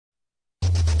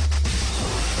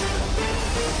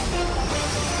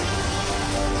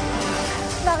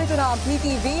Narito na ang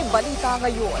PTV Balita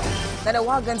ngayon.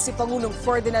 Nanawagan si Pangulong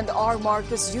Ferdinand R.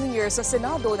 Marcos Jr. sa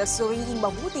Senado na suriing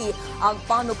mabuti ang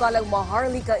panukalang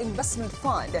Maharlika Investment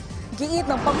Fund. Giit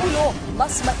ng Pangulo,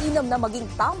 mas mainam na maging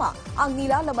tama ang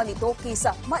nilalaman nito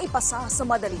kaysa maipasa sa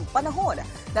madaling panahon.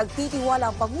 Nagtitiwala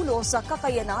ang Pangulo sa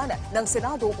kakayanan ng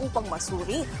Senado upang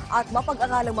masuri at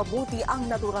mapag-aralang mabuti ang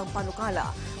naturang panukala.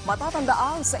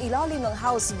 Matatandaan sa ilalim ng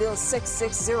House Bill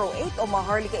 6608 o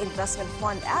Maharlika Investment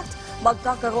Fund Act,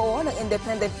 magkakaroon ng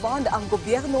independent fund ang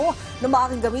gobyerno na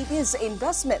maaaring gamitin sa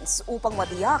investments upang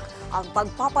matiyak ang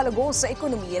pagpapalago sa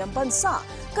ekonomiya ng bansa.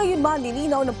 Gayunman,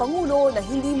 nilinaw ng Pangulo na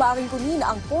hindi maaaring kunin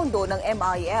ang pondo ng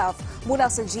MIF mula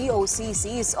sa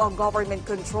GOCCs o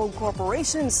government-controlled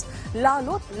corporations,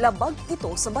 lalo't labag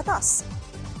ito sa batas.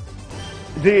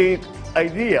 The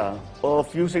idea of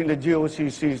using the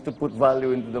GOCCs to put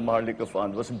value into the Maharlika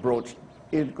Fund was broached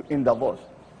in Davos,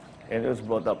 and it was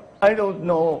brought up. I don't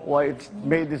know why it's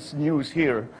made this news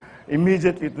here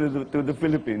immediately to the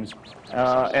Philippines,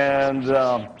 and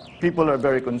people are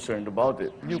very concerned about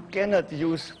it. You cannot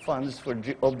use funds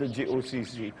of the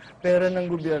GOCC. Pera ng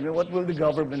gobyerno, what will the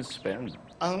government spend?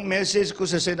 Ang message ko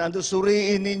sa Senado,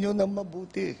 suriin ninyo ng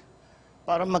mabuti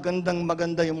para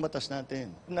maganda yung batas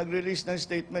natin. Nag-release ng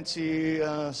statement si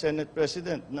Senate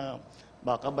President na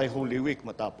baka by Holy Week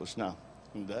matapos na.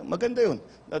 Maganda yun.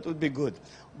 That would be good.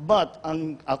 But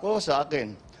ako sa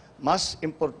akin, mas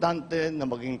importante na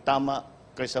maging tama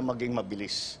kaysa maging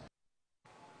mabilis.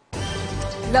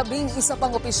 11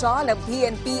 pang opisyal ng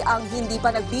PNP ang hindi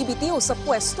pa nagbibitiw sa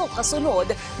pwesto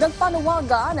kasunod ng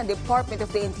panawagan ng Department of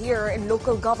the Interior and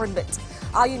Local Government.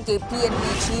 Ayon kay PNP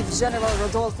Chief General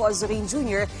Rodolfo Azurin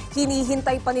Jr.,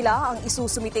 hinihintay pa nila ang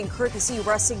isusumiting courtesy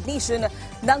resignation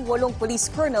ng 8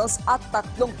 police colonels at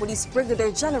 3 police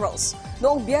brigadier generals.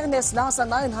 Noong Biyernes, nasa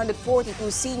 942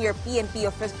 senior PNP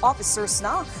officers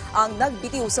na ang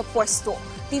nagbitiw sa pwesto.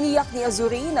 Tiniyak ni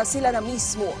Azurin na sila na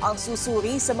mismo ang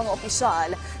susuri sa mga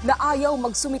opisyal na ayaw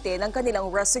magsumite ng kanilang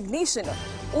resignation.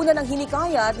 Una ng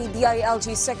hinikayat ni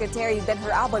DILG Secretary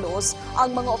Benher Abalos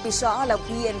ang mga opisyal ng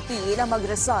PNP na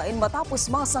mag-resign matapos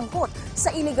masangkot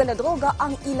sa iligal na droga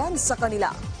ang ilan sa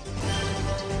kanila.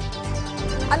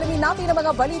 Alamin natin ang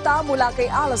mga balita mula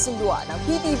kay Alas Sundua ng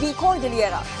PTV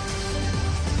Cordillera.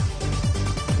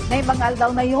 May mga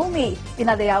aldaw na yomi,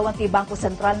 pinadayawan ti Bangko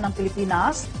Sentral ng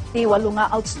Pilipinas, ti 8 nga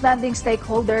outstanding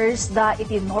stakeholders da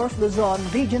iti North Luzon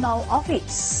Regional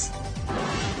Office.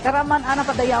 Karaman ana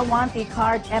padayawan ti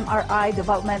Card MRI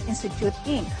Development Institute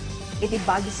Inc., iti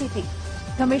Baguio City,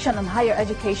 Commission on Higher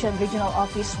Education Regional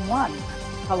Office 1,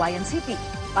 Kawayan City,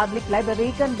 Public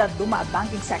Library kan Duma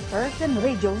Banking Sector kan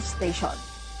Radio Station.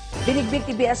 Binigbig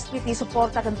ti BSP ti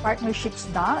suporta kan partnerships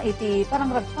da iti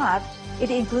parangragpat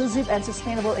iti inclusive and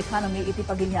sustainable economy iti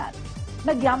pagilyan.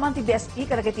 Nagyaman ti BSP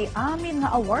kadagiti amin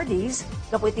nga awardees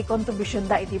kapo iti contribution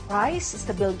da iti price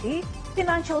stability,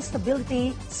 financial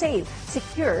stability, safe,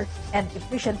 secure, and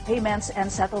efficient payments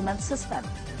and settlement system.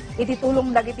 Iti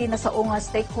tulong dagiti nasao nga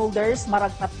stakeholders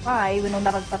maragpatpay wenno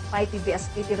naragpatpay ti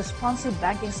BSP ti responsive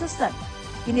banking system.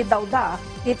 Hinidawda,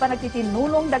 ti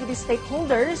panagtitinulong dagiti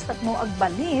stakeholders tapno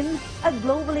agbalin ag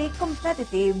globally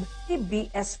competitive ti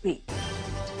BSP.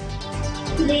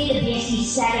 Today, the BSP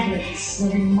celebrates the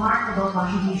remarkable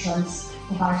contributions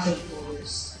of our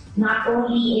stakeholders, not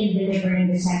only in delivering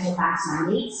the central tax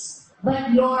mandates,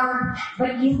 but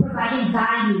you providing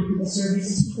value to the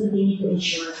services we continue to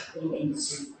ensure in the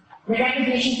industry. The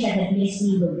recognitions that the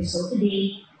BSP will bestow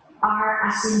today are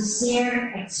a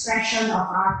sincere expression of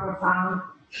our profound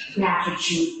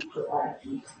gratitude to all of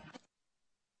you.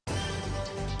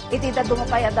 Iti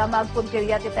dumapay adamag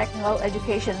puntirya ti Technical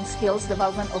Education Skills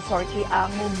Development Authority ang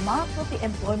mumato ti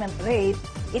employment rate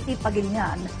iti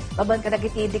pagilyan baban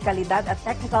kadagiti di kalidad at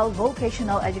technical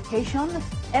vocational education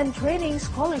and training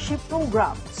scholarship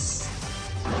programs.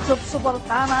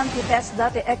 Suportanan ti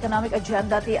TESDA ti economic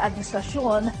agenda ti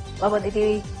administrasyon baban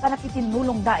iti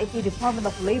panakitinulong da iti Department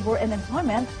of Labor and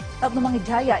Employment tapno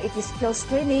manghijaya iti skills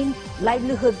training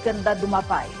livelihood kanda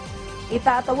dumapay.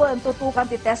 Itatawan tutukan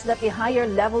ti TESDA ti higher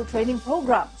level training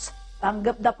programs.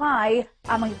 Tanggap dapay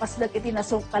amang ipasdag iti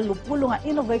nasong 30 nga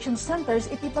innovation centers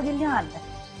iti pagilyan.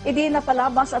 Iti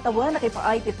napalabas at awan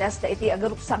nakipaay ti TESDA iti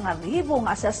agarup sa nga ribong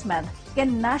assessment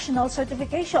ken national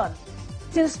certification.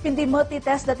 Since pindimot ti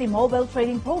TESDA ti mobile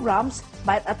training programs,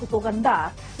 bayat at tutukan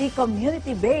da ti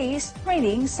community-based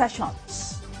training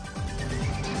sessions.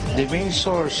 The main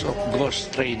source of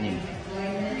ghost training,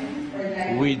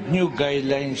 with new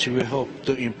guidelines, we hope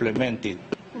to implement it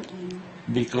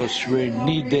because we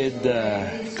needed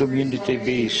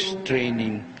community-based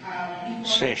training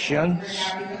sessions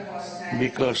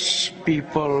because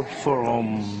people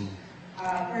from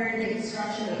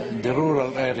the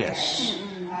rural areas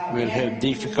will have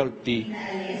difficulty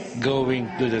going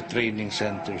to the training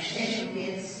centers.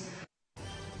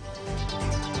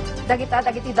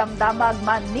 Dagita-dagiti damdamag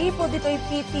manipo dito'y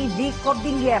PTV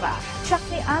Cordillera. Siyak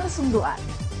ni Ala Sunduan.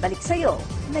 Balik sa'yo,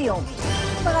 Naomi.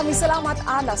 Maraming salamat,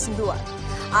 Ala Sunduan.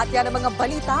 At yan ang mga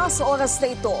balita sa oras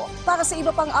na ito. Para sa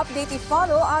iba pang update,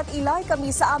 i-follow at i-like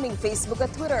kami sa aming Facebook at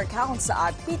Twitter account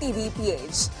sa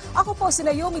 @PTVPH. Ako po si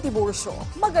Naomi Tiburcio.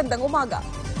 Magandang umaga.